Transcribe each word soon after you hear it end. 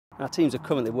Our teams are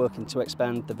currently working to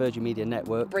expand the Virgin Media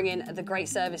network, bringing the great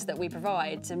service that we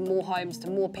provide to more homes, to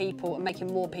more people, and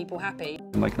making more people happy.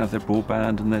 And they can have their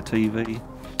broadband and their TV,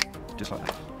 just like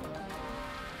that.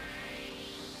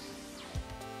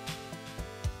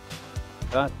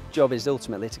 Our job is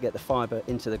ultimately to get the fibre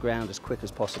into the ground as quick as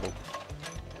possible.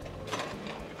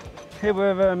 Here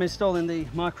we're installing the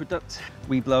microduct.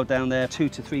 We blow down there 2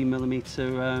 to 3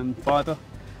 millimetre fibre.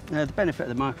 The benefit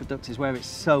of the microduct is where it's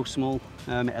so small,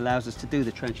 it allows us to do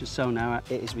the trenches so narrow.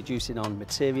 It is reducing on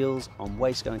materials, on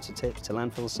waste going to tips, to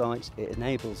landfill sites. It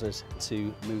enables us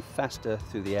to move faster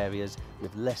through the areas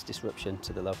with less disruption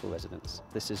to the local residents.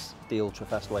 This is the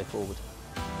ultra-fast way forward.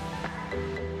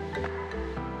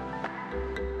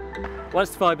 Once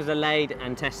the fibres are laid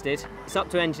and tested, it's up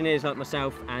to engineers like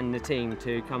myself and the team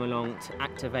to come along to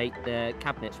activate the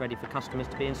cabinets ready for customers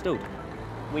to be installed.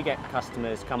 We get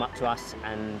customers come up to us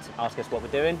and ask us what we're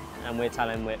doing, and we're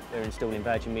telling them we're installing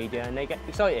Virgin Media, and they get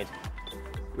excited.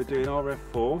 We're doing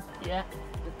RF4. Yeah,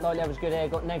 light level's good here,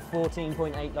 got neg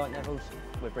 14.8 light levels.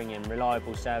 We're bringing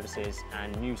reliable services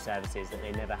and new services that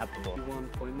they never had before.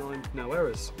 1.9, no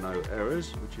errors. No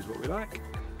errors, which is what we like.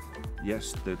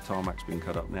 Yes, the tarmac's been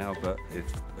cut up now, but if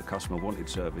a customer wanted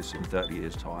service in 30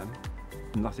 years' time,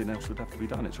 nothing else would have to be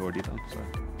done. It's already done, so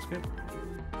it's good.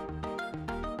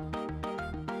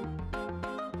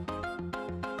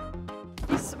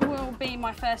 This will be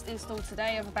my first install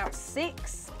today of about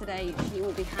 6. Today you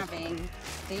will be having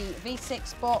the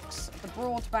V6 box, the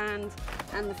broadband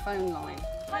and the phone line.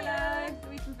 Hello,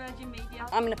 we're from Virgin Media.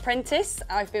 I'm an apprentice.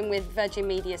 I've been with Virgin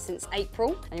Media since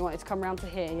April, and you wanted to come round to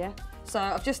here, yeah? So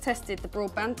I've just tested the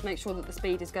broadband to make sure that the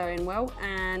speed is going well,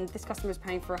 and this customer is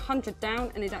paying for 100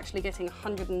 down and is actually getting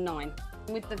 109.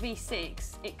 With the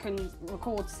V6, it can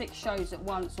record 6 shows at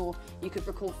once, or you could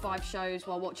record 5 shows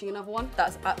while watching another one.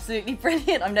 That's absolutely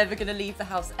brilliant. I'm never going to leave the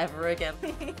house ever again.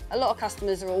 A lot of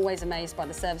customers are always amazed by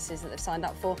the services that they've signed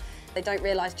up for. They don't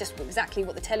realise just exactly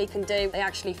what the telly can do. They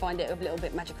actually find it a little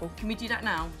bit magical. Can we do that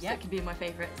now? Yeah. That could be my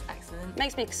favourites. Excellent. It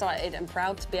makes me excited and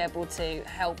proud to be able to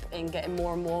help in getting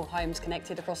more and more homes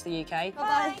connected across the UK.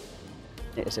 Bye-bye.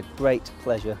 It is a great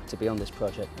pleasure to be on this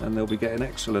project. And they'll be getting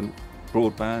excellent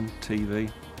broadband,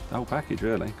 TV, the whole package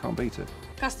really, can't beat it.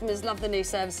 Customers love the new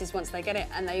services once they get it,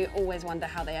 and they always wonder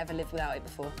how they ever lived without it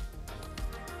before.